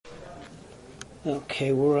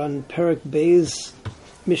Okay, we're on Perek Beis,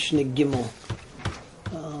 Mishnah Gimel.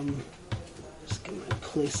 Just get my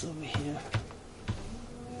place over here.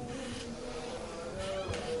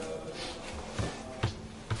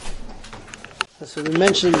 So we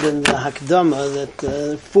mentioned in the Hakdama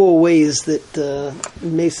that four ways that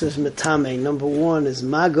Mesa is Metame. Number one is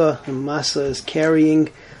Maga, and Masa is carrying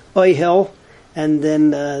Oihel, and then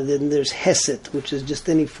there's Heset, which is just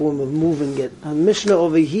any form of moving it. Mishnah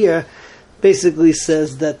over here basically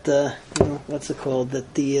says that that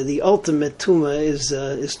the ultimate tuma is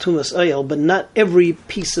tumas oil, but not every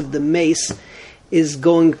piece of the mace is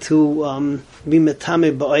going to be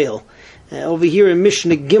metame ba'oil. Over here in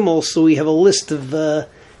Mishnah Gimel, so we have a list of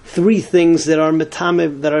three things that are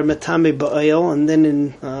metame ba'oil, and then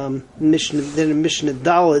in Mishnah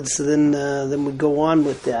Daled, so then we go on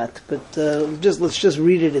with that. But let's just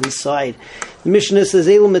read it inside. The Mishnah says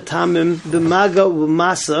elu metamim b'maga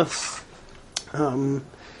u'masa. 1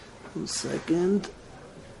 second.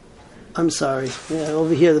 I'm sorry. Yeah,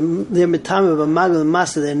 over here they're metame b'maga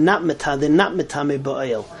u'masa. They're not metame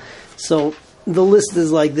ba'oil. So the list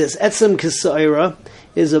is like this. Etzem k'sa'ira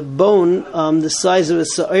is a bone the size of a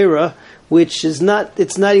sa'ira, which is not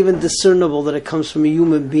even discernible that it comes from a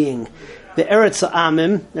human being. The eretz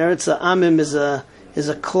ha'amim is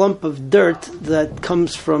a clump of dirt that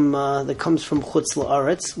comes from chutz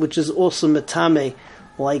la'aretz, which is also metame,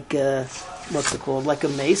 like what's it called, like a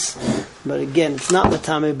mace, but again it's not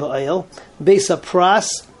metame ba'oil. Beis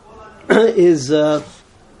hapras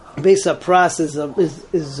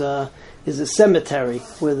is a cemetery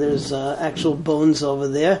where there's actual bones over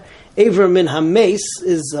there. Aver min hames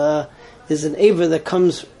is an aver that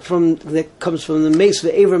comes from the mace.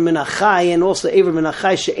 Aver min achai, and also aver min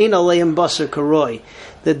achai she'ein aleim basar karoi,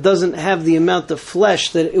 that doesn't have the amount of flesh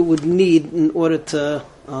that it would need in order to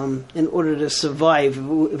survive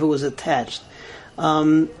if it was attached.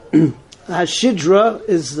 Hashidra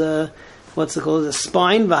is the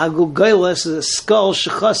spine. V'hagulgeilas is a skull.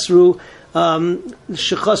 Shechasru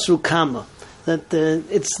kama, that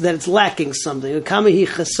it's lacking something. Kama hi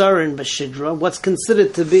chesaron b'shidra. What's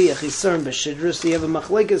considered to be a chesaron b'shidra? So you have a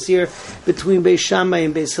machlekes here between Beis Shammai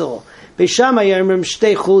and Beis Hillel. Beis Shammai yomrim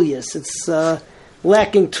shtei chulyas. It's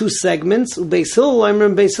lacking two segments. Beis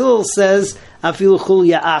Hillel says afilu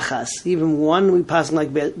chulya achas, even one. We pass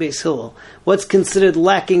like Beis Hillel. What's considered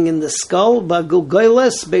lacking in the skull?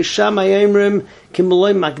 Bagulgeilas Beis Shammai yomrim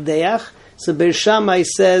kimoloi makdeach. So Beis Shammai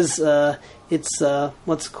says it's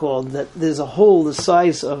what's called, that there's a hole the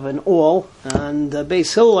size of an awl, and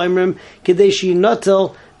Beis Hillel Imrim Kadeshi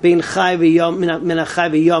Notel Bein Chai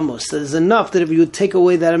V'Yamos. There's enough that if you would take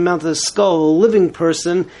away that amount of the skull of a living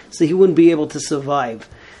person, so he wouldn't be able to survive.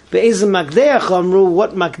 Be'ezim Makdeach Amru,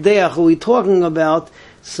 what Makdeach are we talking about?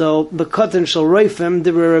 So Bekotin Shal Reifim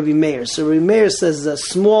Divrei Rabbi Meir. So Rabbi Meir says a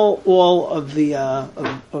small awl of the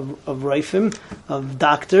of Reifim, of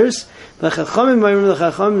doctors. The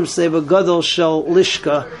Chachamim say Begadol Shal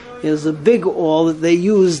Lishka is a big awl that they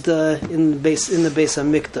used in the Beis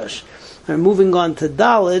Hamikdash. And moving on to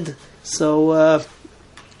Daled, so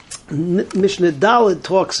Mishnah Daled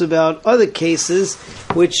talks about other cases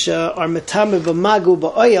which are metame b'magu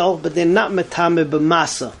ba'oil, but they're not metame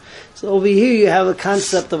b'masa. So over here you have a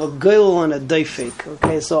concept of a goel and a doifik.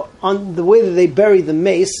 Okay, so on the way that they bury the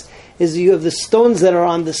mace is you have the stones that are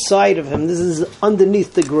on the side of him. This is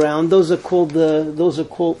underneath the ground. Those are called the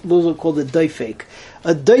doifik.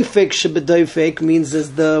 A doifik shebedoifik means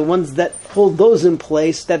is the ones that hold those in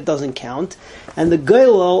place. That doesn't count. And the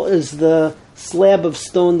goel is the slab of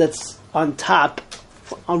stone that's on top,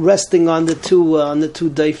 resting on the two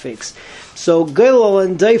doifiks. So Goel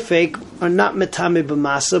and Doifik are not metame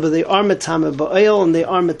b'masa, but they are metame ba'oil and they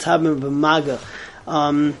are metame b'maga.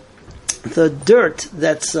 The dirt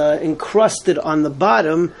that's encrusted on the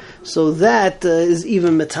bottom, so that is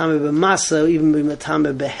even metame b'masa, even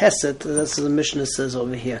metame b'heset. That's what the Mishnah says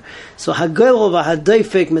over here. So Hagoel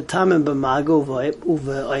v'hadoifik metame b'maga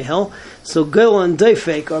uve'oil. So Goel and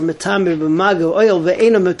Doifik are metame b'maga oil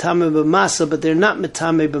ve'ena metame b'masa, but they're not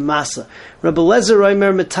metame b'masa. Rabbi Lezer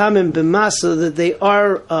Omer metame b'masa, that they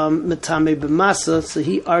are metame b'masa. So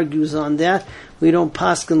he argues on that. We don't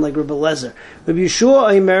paskin like Rabbi Lezer. Rabbi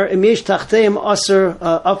Yeshua Omer emish tachteim aser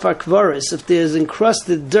afar kvaris. If there's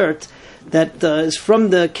encrusted dirt that is from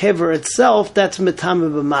the kever itself, that's metame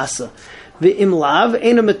b'masa. Ve'im lav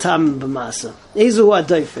ena metame b'masa. Ezu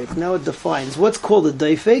ha'doifik. Now it defines what's called a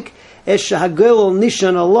doifik. Esha hagoel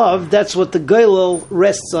nishan alav. That's what the goel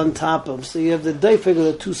rests on top of. So you have the doifik of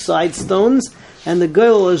the two side stones, and the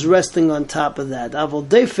goel is resting on top of that. Avol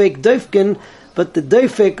doifik doifkin, but the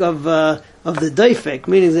doifik of the doifik,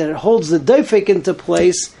 meaning that it holds the doifik into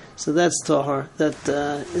place, So that's tahor. That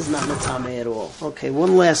is not matame at all. Okay,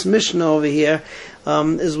 one last Mishnah over here.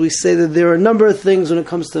 As we say that there are a number of things when it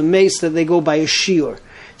comes to mace that they go by a shiur.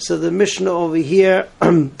 So the Mishnah over here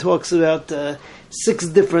talks about 6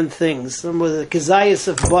 different things. Remember the kazayas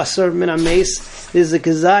of basar min mace. There's a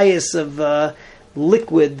kazayas of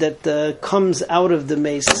liquid that comes out of the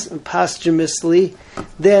mace posthumously.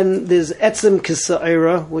 Then there's etzem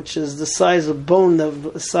kisa'ira, which is the size of bone,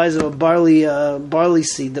 the size of a barley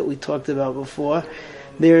seed that we talked about before.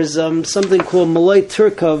 There's something called malay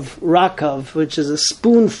turkov rakav, which is a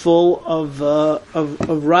spoonful of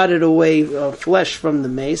rotted away flesh from the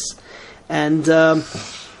mace, and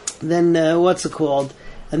then what's it called?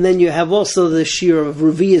 And then you have also the shear of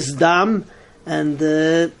revius dam. And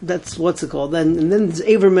that's what's it called. And then there's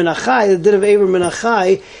Aver Menachai. The din of Aver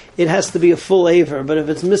Menachai, it has to be a full Aver. But if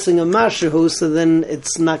it's missing a Mashahu, so then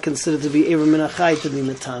it's not considered to be Aver Menachai to be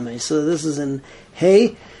Metame. So this is in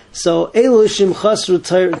Hey. So Elushim Chasru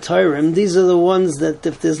Tairim, these are the ones that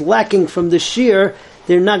if there's lacking from the shear,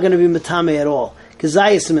 they're not going to be Metame at all.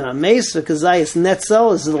 Kazayas Min HaMeis, or Kazayas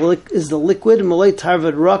Netzel is the liquid. Malay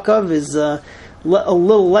Tarvad Rakav is a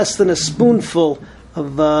little less than a spoonful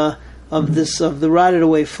of the rotted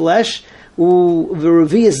away flesh.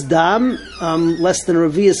 V'revius dam, less than a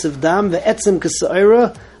revius of dam. Ve'etzem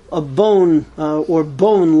kasa'ira, a bone or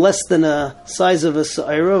bone less than a size of a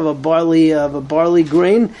sa'ira of a barley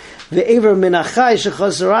grain. Ve'ever minachai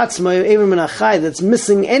shechazaratzma, ever minachai that's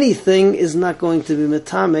missing anything is not going to be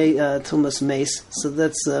metame tumas mace. So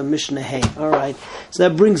that's Mishnah Hay. All right. So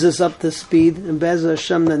that brings us up to speed. And Be'ez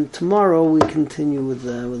Hashem, then tomorrow we continue with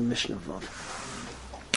Mishnah Vav.